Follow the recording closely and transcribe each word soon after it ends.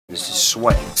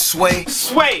Sway. Sway.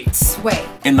 Sway. Sway.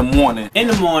 In the morning. In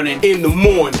the morning. In the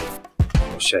morning.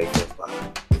 Shake your body.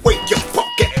 Wake your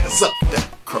fuck ass up. That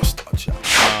crust out,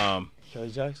 y'all.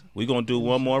 We're going to do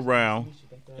one more round,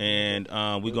 and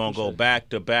we're going to go back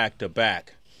to back to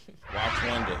back. Watch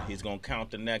Wonder. He's going to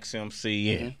count the next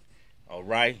MC in. All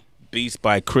right? Beats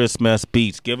by Chris Mess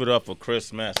Beats. Give it up for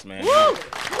Chris Mess, man. I don't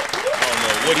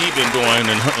know what he been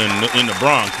doing in the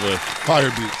Bronx with Fire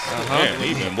Beats. Man,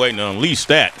 he been waiting to unleash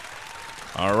that.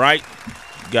 All right?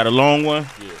 Got a long one?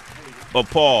 Yeah. Oh,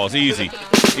 pause. Easy.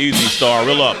 Easy, Star.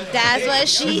 Reel up. That's what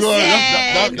she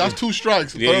said. That's 2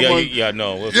 strikes. Yeah,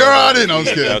 no. You're on it. I'm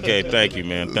scared. Okay, thank you,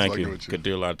 man. Thank you.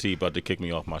 Quadir Lateef about to kick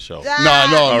me off my show.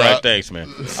 Nah, All right, thanks, man.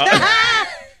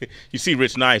 You see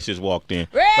Rich Nice just walked in.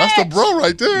 That's the bro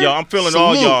right there. Yo, I'm feeling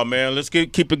all y'all, man. Let's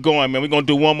keep it going, man. We're going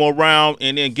to do one more round,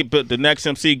 and then get the next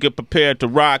MC, get prepared to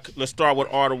rock. Let's start with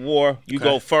Artofwarr. You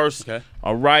go first. Okay.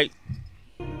 All right.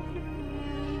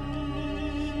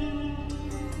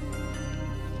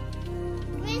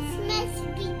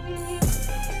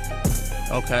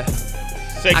 Okay.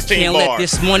 16 I can't bars. let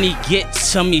this money get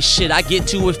to me. Shit, I get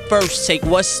to it first. Take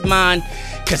what's mine,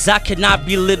 cause I cannot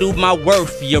belittle my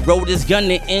worth. Your road is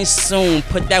gonna end soon.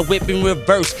 Put that whip in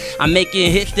reverse. I'm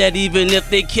making hits that even if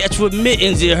they catch with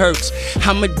mittens, it hurts.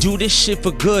 I'ma do this shit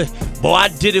for good. Boy, I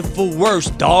did it for worse.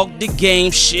 Dog the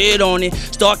game, shit on it.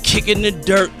 Start kicking the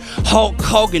dirt. Hulk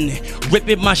Hogan it.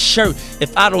 Ripping my shirt.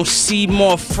 If I don't see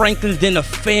more Franklin than a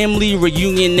family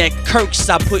reunion at Kirk's,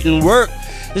 I put in work.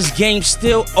 This game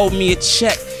still owe me a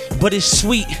check, but it's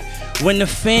sweet when the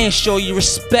fans show you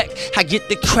respect. I get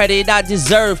the credit I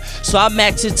deserve, so I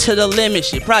max it to the limit.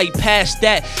 Shit, probably past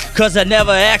that, cause I never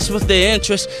asked with the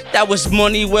interest. That was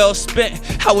money well spent.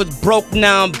 I was broke,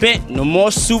 now I'm bent. No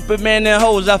more Superman and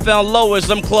hoes, I found Lois,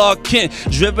 I'm Clark Kent.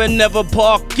 Driven, never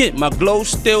parking, my glow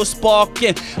still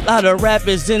sparking. Lot of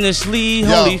rappers in this league,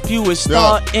 only few is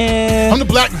starting. I'm the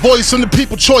black voice, I'm the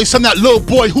people choice, I'm that little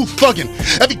boy who thuggin'.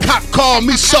 Every cop call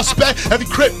me suspect, every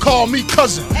crip call me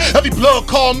cousin, every blood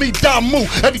call me Damu,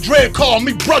 every dread call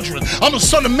me brethren. I'm the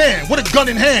son of man with a gun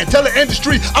in hand, tell the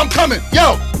industry I'm coming.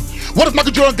 Yo, what if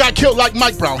Michael Jordan got killed like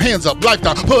Mike Brown? Hands up, life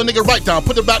down, put a nigga right down,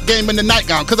 put the rap game in the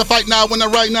nightgown. Cause I fight now when I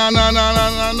write, nah,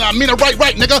 I mean I write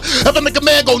right, nigga. Ever make a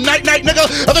man go night, nigga?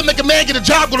 Ever make a man get a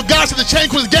job, go to guys to the chain,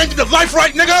 quit his gang, get the life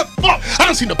right, nigga? Fuck, I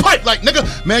done seen the pipe like, nigga.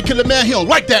 Man kill a man, he don't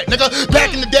like that, nigga.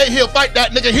 Back in the day, he'll fight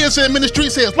that, nigga. Here's him in the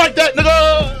streets, it's like that,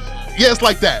 nigga. Yeah, it's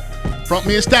like that. Front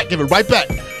me and stack, give it right back.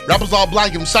 Rappers all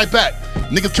blind, give him sight back.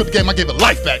 Niggas killed the game, I gave it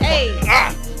life back. Hey.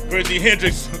 Grizzy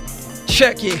Hendrix.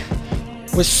 Check it.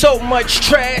 With so much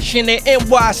trash in the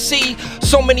NYC,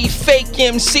 so many fake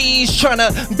MCs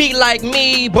tryna be like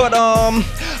me, but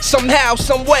somehow,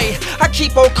 some way, I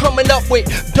keep on coming up with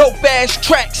dope ass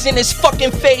tracks in this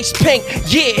fucking face paint.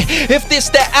 Yeah, if this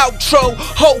the outro,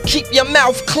 ho, keep your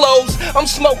mouth closed. I'm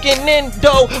smoking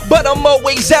Indo, but I'm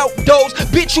always outdoors.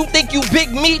 Bitch, you think you Big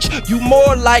Meech? You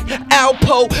more like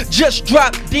Alpo. Just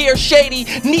drop Dear Shady,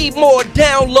 need more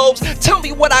downloads. Tell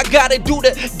me what I gotta do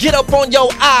to get up on your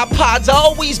iPods. I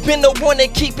always been the one to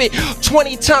keep it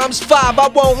 20 times 5. I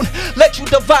won't let you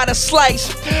divide a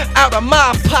slice out of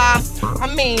my pie.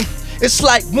 I mean, it's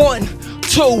like 1,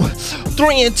 2,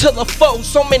 3 until the 4.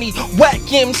 So many whack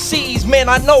MCs, man,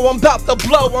 I know I'm about to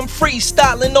blow. I'm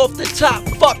freestyling off the top,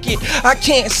 fuck it, I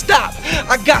can't stop.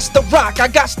 I got to rock, I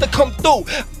got to come through.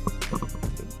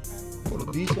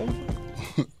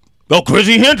 Go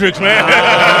Grizzy Hendrix, man. I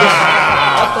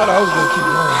thought I was gonna keep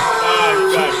going.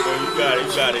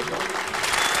 You got it.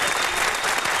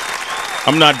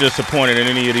 I'm not disappointed in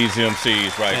any of these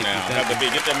MCs right now. Get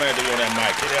that man on that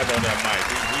mic. Get that on that mic.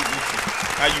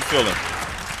 How you feeling?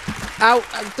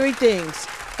 3 things.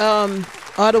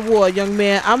 Artofwarr, young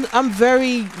man, I'm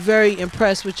very, very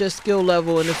impressed with your skill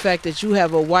level and the fact that you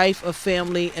have a wife, a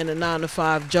family, and a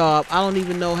 9-to-5 job. I don't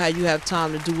even know how you have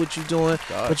time to do what you're doing,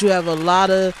 but you have a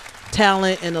lot of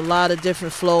talent and a lot of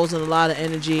different flows and a lot of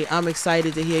energy. I'm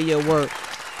excited to hear your work.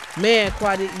 Man,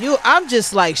 Quadir, I'm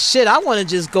just like, shit, I want to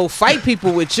just go fight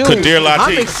people with you. Quadir Lateef.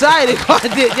 I'm excited,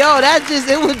 Quadir. Yo,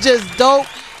 it was just dope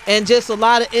and just a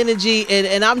lot of energy.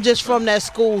 And I'm just from that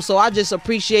school, so I just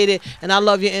appreciate it. And I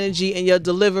love your energy and your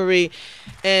delivery.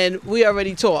 And we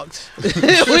already talked.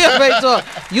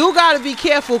 You got to be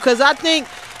careful, because I think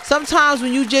sometimes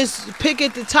when you just pick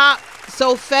at the top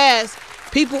so fast,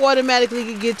 people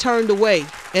automatically get turned away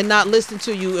and not listen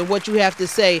to you and what you have to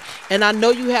say. And I know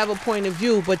you have a point of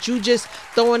view, but you just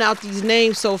throwing out these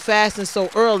names so fast and so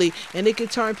early, and it can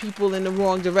turn people in the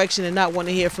wrong direction and not want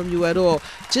to hear from you at all.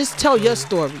 Just tell your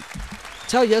story.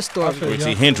 Tell your story.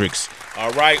 Grizzy Hendrix.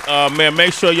 All right, man,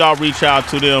 make sure y'all reach out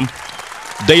to them.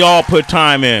 They all put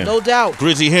time in. No doubt.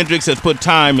 Grizzy Hendrix has put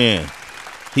time in.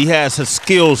 He has his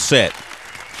skill set.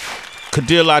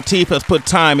 Quadir Lateef has put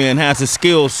time in, has his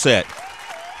skill set.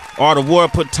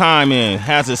 Artofwarr put time in,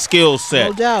 has a skill set.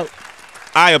 No doubt.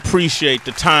 I appreciate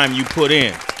the time you put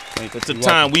in. It's the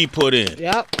time we put in.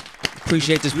 Yep.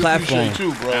 Appreciate this platform. Appreciate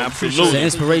you, bro. Absolutely. It's an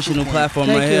inspirational platform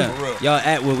Thank right you. here. Y'all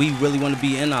at where we really want to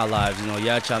be in our lives. You know,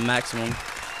 y'all at y'all maximum.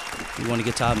 We want to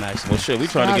get to our maximum. Well, shit, we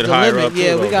trying to Sky's get the higher limit. up.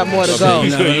 Yeah, too, we got though. more to go. You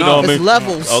know what I It's mean?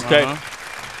 levels. Okay.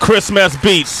 Christmas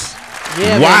beats.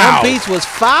 Yeah, Wow. man, them beats was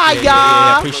fire, Yeah, I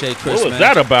y'all. appreciate Chris, What was man.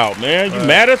 that about, man? You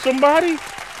mad at somebody?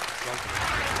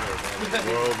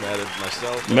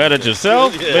 Mad at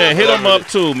yourself? Man, hit them up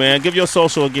too, man. Give your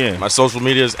social again. My social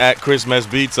media is at Chris Mess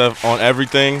Beats on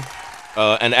everything,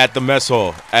 and at the Mess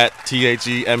Hall at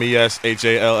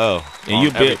THEMESHALL. And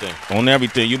you be everything. on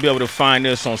everything. You'll be able to find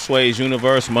this on Sway's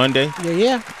Universe Monday,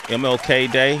 Yeah. MLK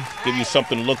Day. Give you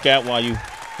something to look at while you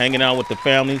hanging out with the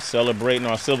family, celebrating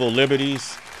our civil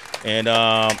liberties. And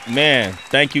man,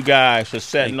 thank you guys for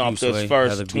setting Thank off you, this Sway. first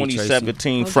Heather B.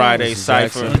 2017 Tracy. Friday This is Cypher.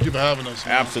 excellent. Thank you for having us,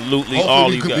 man. Absolutely, Hopefully all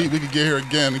we you could, got. we could get here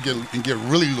again and get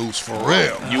really loose for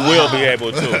real. You will be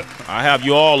able to. I have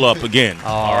you all up again.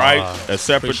 All right, at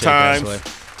separate Appreciate that, times,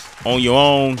 Sway. on your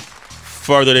own,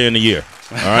 further in the year.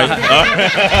 All right.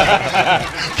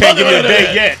 Can't give you a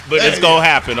date yet, but it's gonna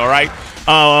happen. All right.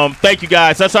 Thank you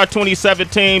guys. That's our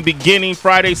 2017 beginning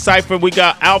Friday Cypher. We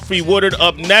got Alfie Woodard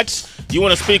up next. You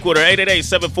want to speak with her?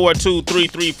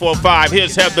 888-742-3345.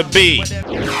 Here's Heather B.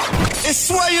 It's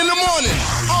Sway in the morning,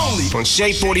 only on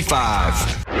Shade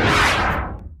 45.